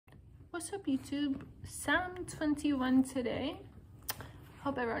What's up, YouTube? Psalm 21 today.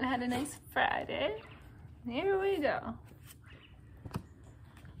 Hope everyone had a nice Friday. Here we go.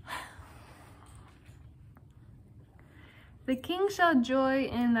 The king shall joy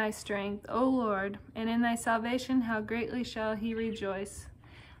in thy strength, O Lord, and in thy salvation how greatly shall he rejoice.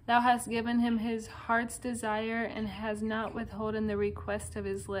 Thou hast given him his heart's desire, and hast not withholden the request of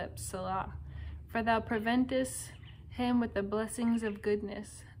his lips, Selah. For thou preventest him with the blessings of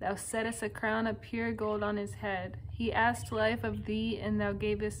goodness. Thou settest a crown of pure gold on his head. He asked life of thee, and thou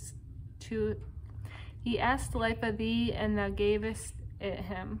gavest it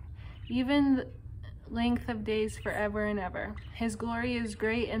him, even length of days forever and ever. His glory is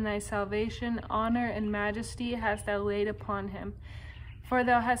great in thy salvation. Honor and majesty hast thou laid upon him. For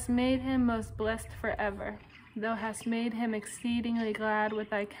thou hast made him most blessed forever. Thou hast made him exceedingly glad with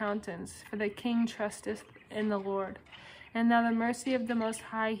thy countenance, for the king trusteth in the Lord. And now the mercy of the Most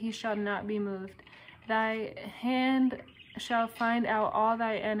High, he shall not be moved. Thy hand shall find out all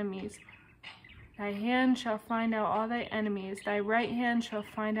thy enemies. Thy hand shall find out all thy enemies. Thy right hand shall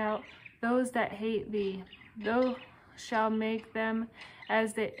find out those that hate thee. Thou shalt make them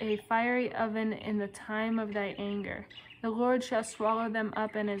as a fiery oven in the time of thy anger. The Lord shall swallow them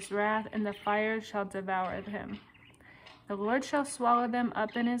up in his wrath, and the fire shall devour them. The Lord shall swallow them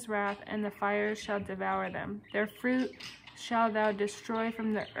up in his wrath, and the fire shall devour them. Their fruit shalt thou destroy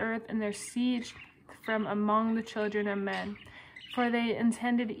from the earth, and their seed from among the children of men. For they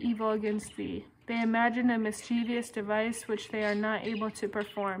intended evil against thee. They imagined a mischievous device which they are not able to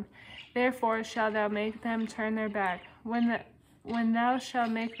perform. Therefore shalt thou make them turn their back. When thou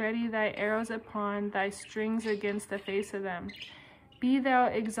shalt make ready thy arrows upon thy strings against the face of them. Be thou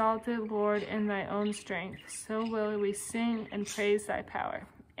exalted, Lord, in thy own strength. So will we sing and praise thy power.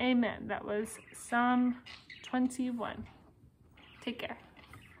 Amen. That was Psalm 21. Take care.